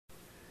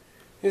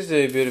This is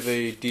a bit of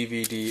a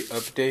DVD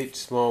update,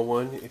 small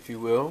one if you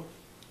will.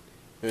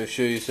 I'm going to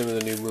show you some of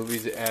the new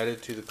movies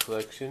added to the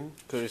collection,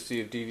 courtesy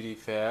of DVD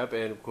Fab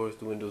and of course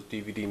the Windows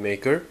DVD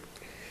Maker.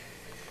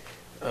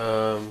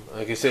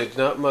 Like I said, it's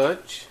not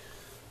much,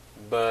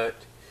 but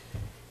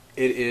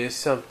it is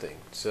something,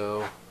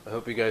 so I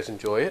hope you guys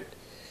enjoy it.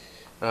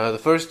 The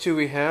first two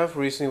we have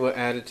recently were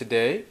added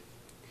today,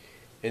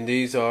 and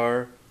these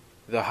are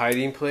The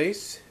Hiding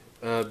Place.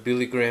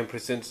 Billy Graham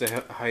Presents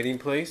The Hiding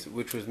Place,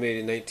 which was made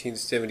in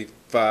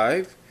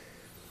 1975.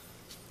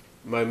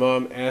 My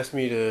mom asked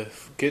me to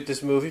get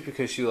this movie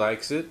because she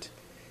likes it.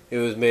 It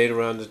was made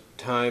around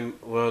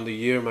the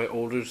year my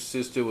oldest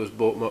sister was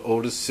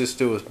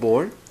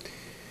born.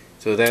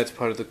 So that's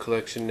part of the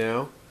collection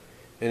now.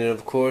 And then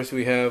of course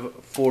we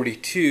have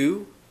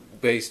 42,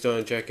 based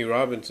on Jackie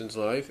Robinson's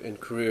life and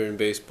career in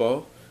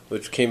baseball,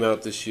 which came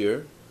out this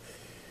year.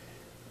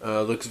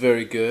 Looks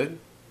very good.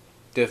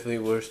 Definitely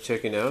worth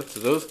checking out. So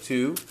those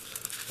two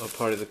are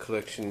part of the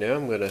collection now.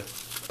 I'm going to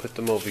put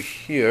them over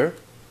here.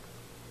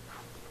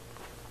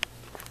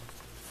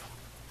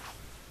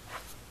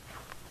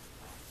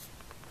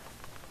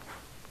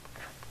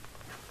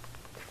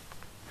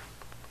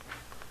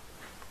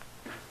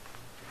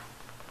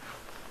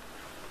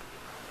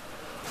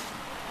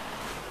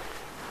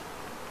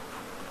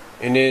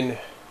 And then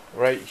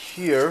right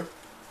here,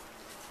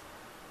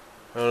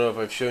 I don't know if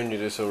I've shown you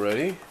this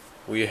already,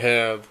 we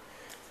have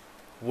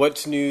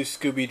What's New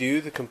Scooby-Doo,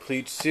 the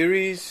complete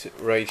series,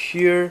 right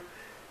here.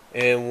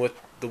 And with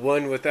the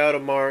one without a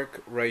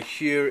mark right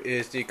here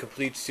is the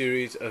complete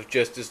series of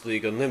Justice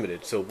League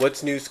Unlimited. So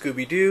What's New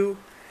Scooby-Doo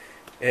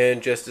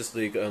and Justice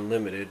League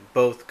Unlimited,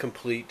 both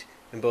complete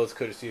and both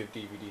courtesy of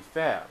DVD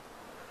Fab.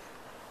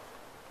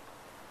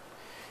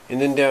 And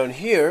then down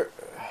here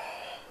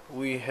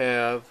we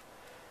have,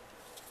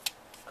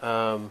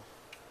 if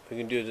we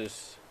can do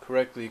this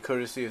correctly,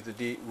 courtesy of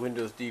the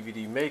Windows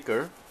DVD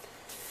Maker,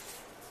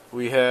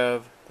 we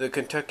have the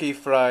Kentucky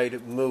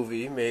Fried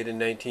Movie, made in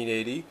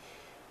 1980.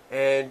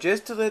 And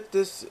just to let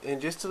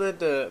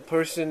the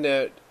person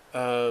that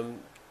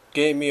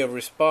gave me a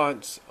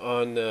response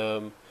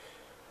on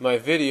my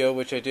video,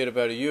 which I did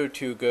about a year or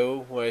two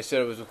ago, when I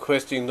said I was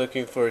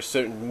looking for a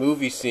certain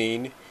movie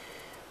scene,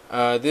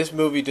 this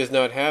movie does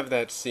not have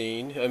that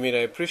scene. I mean,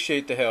 I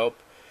appreciate the help,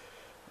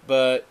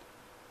 but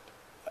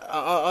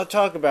I'll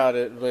talk about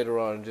it later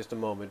on in just a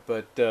moment.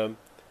 But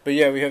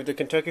yeah, we have the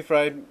Kentucky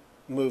Fried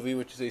Movie,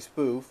 which is a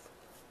spoof,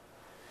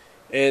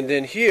 and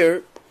then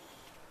here,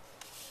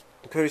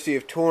 courtesy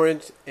of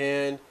Torrents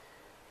and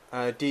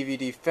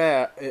DVD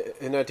Fab,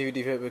 not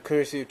DVD Fab, but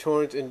courtesy of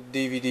Torrents and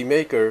DVD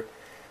Maker,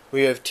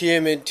 we have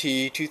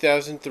TMNT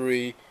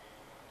 2003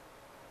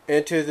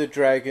 Enter the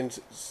Dragon's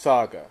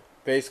Saga,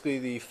 basically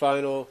the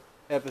final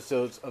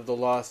episodes of the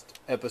Lost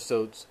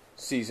Episodes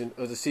season,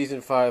 of the season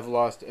 5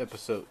 Lost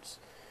Episodes.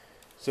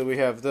 So we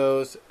have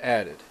those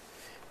added,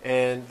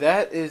 and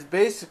that is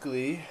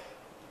basically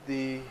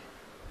the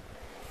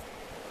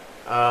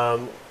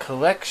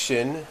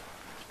collection,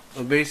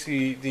 or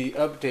basically the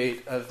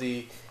update of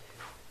the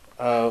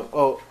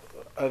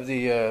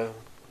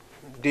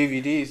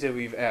DVDs that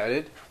we've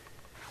added.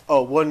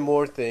 Oh, one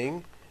more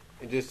thing,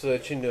 and just to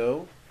let you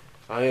know,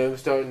 I am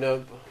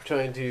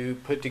trying to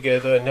put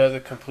together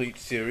another complete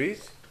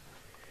series,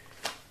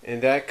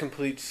 and that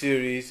complete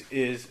series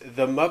is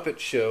The Muppet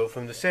Show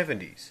from the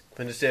 70s,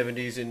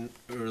 and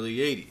early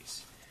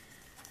 80s,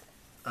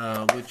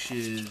 which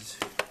is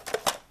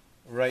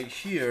right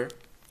here,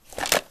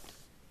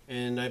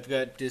 and I've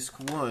got disc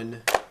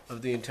 1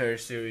 of the entire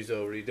series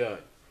already done.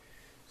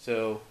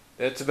 So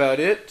that's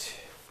about it.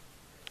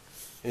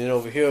 And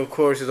over here, of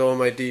course, is all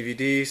my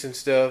DVDs and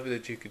stuff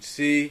that you could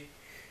see.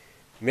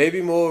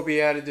 Maybe more will be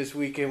added this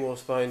weekend, we'll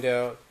find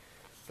out.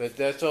 But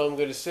that's all I'm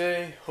going to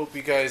say. Hope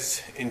you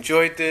guys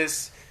enjoyed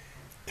this,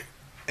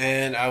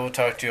 and I will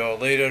talk to you all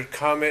later.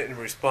 Comment and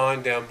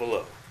respond down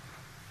below.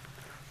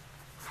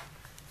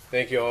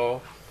 Thank you all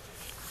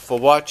for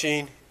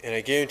watching, and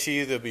I guarantee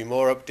you there'll be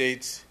more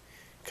updates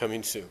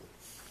coming soon.